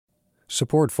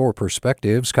Support for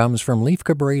Perspectives comes from Leif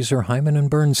Cabraser, Hyman and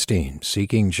Bernstein,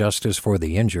 seeking justice for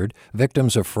the injured,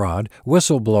 victims of fraud,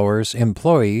 whistleblowers,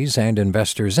 employees, and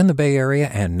investors in the Bay Area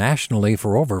and nationally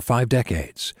for over 5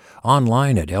 decades.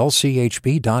 Online at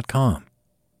lchb.com.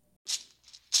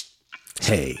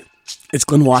 Hey, it's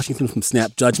Glenn Washington from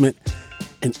Snap Judgment,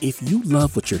 and if you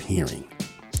love what you're hearing,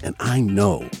 and I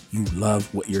know you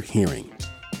love what you're hearing,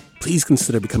 please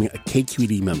consider becoming a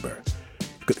KQED member.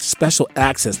 Get special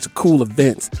access to cool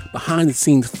events,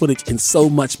 behind-the-scenes footage, and so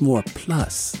much more.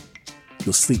 Plus,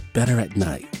 you'll sleep better at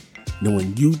night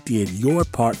knowing you did your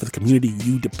part for the community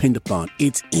you depend upon.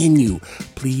 It's in you.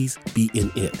 Please be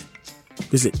in it.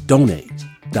 Visit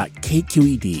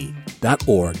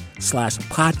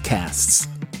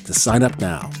donate.kqed.org/podcasts to sign up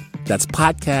now. That's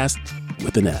podcast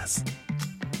with an S.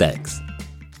 Thanks.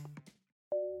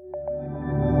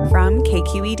 From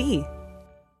KQED.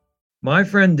 My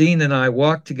friend Deane and I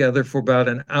walk together for about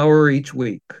an hour each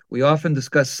week. We often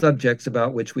discuss subjects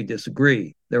about which we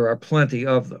disagree. There are plenty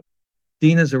of them.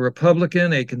 Deane is a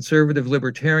Republican, a conservative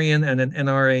libertarian, and an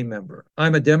NRA member.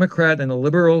 I'm a Democrat and a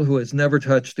liberal who has never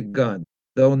touched a gun.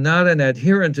 Though not an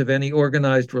adherent of any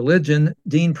organized religion,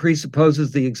 Deane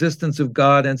presupposes the existence of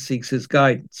God and seeks his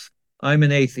guidance. I'm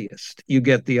an atheist. You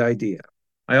get the idea.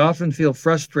 I often feel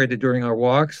frustrated during our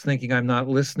walks, thinking I'm not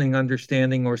listening,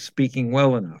 understanding, or speaking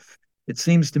well enough. It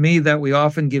seems to me that we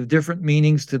often give different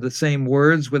meanings to the same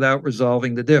words without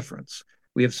resolving the difference.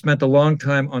 We have spent a long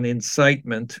time on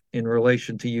incitement in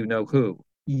relation to you-know-who.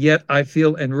 Yet I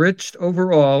feel enriched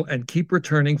overall and keep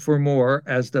returning for more,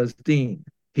 as does Deane.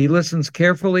 He listens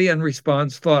carefully and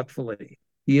responds thoughtfully.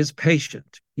 He is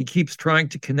patient. He keeps trying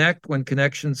to connect when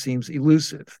connection seems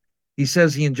elusive. He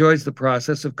says he enjoys the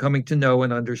process of coming to know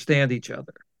and understand each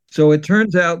other. So it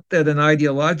turns out that an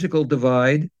ideological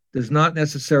divide does not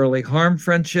necessarily harm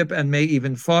friendship and may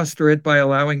even foster it by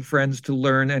allowing friends to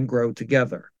learn and grow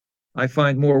together. I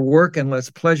find more work and less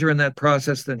pleasure in that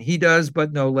process than he does,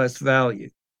 but no less value.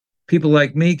 People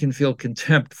like me can feel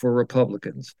contempt for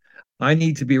Republicans. I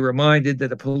need to be reminded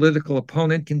that a political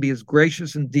opponent can be as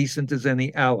gracious and decent as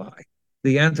any ally.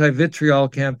 The anti-vitriol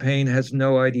campaign has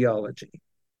no ideology.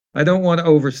 I don't want to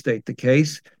overstate the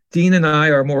case. Deane and I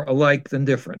are more alike than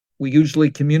different. We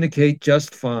usually communicate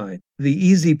just fine. The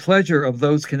easy pleasure of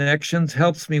those connections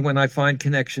helps me when I find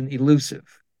connection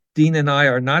elusive. Deane and I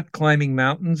are not climbing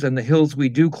mountains, and the hills we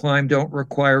do climb don't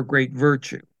require great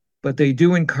virtue, but they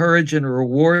do encourage and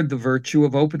reward the virtue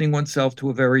of opening oneself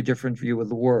to a very different view of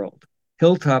the world.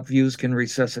 Hilltop views can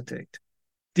resuscitate.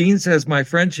 Deane says my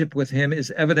friendship with him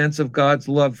is evidence of God's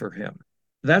love for him.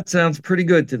 That sounds pretty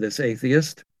good to this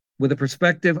atheist. With a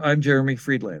perspective, I'm Jeremy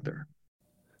Friedlander.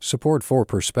 Support for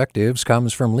Perspectives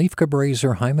comes from Leif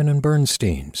Cabraser, Hyman and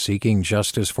Bernstein, seeking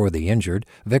justice for the injured,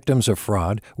 victims of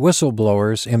fraud,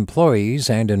 whistleblowers, employees,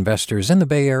 and investors in the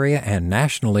Bay Area and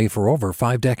nationally for over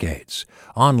 5 decades.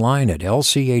 Online at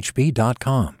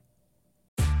lchb.com.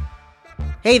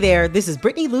 Hey there, this is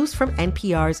Brittany Luce from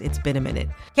NPR's It's Been a Minute.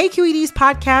 KQED's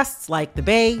podcasts like The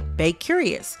Bay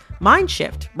Curious,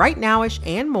 Mindshift, Right Nowish,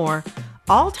 and more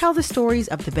all tell the stories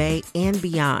of the Bay and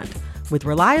beyond with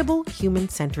reliable,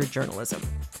 human-centered journalism.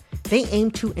 They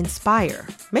aim to inspire,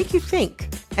 make you think,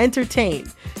 entertain,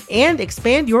 and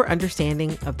expand your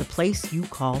understanding of the place you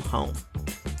call home.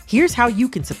 Here's how you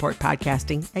can support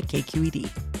podcasting at KQED.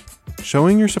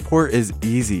 Showing your support is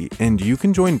easy, and you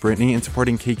can join Brittany in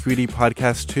supporting KQED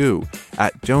Podcast too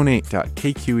at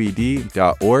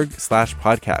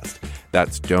donate.kqed.org/podcast.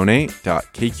 That's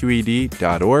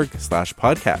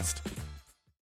donate.kqed.org/podcast.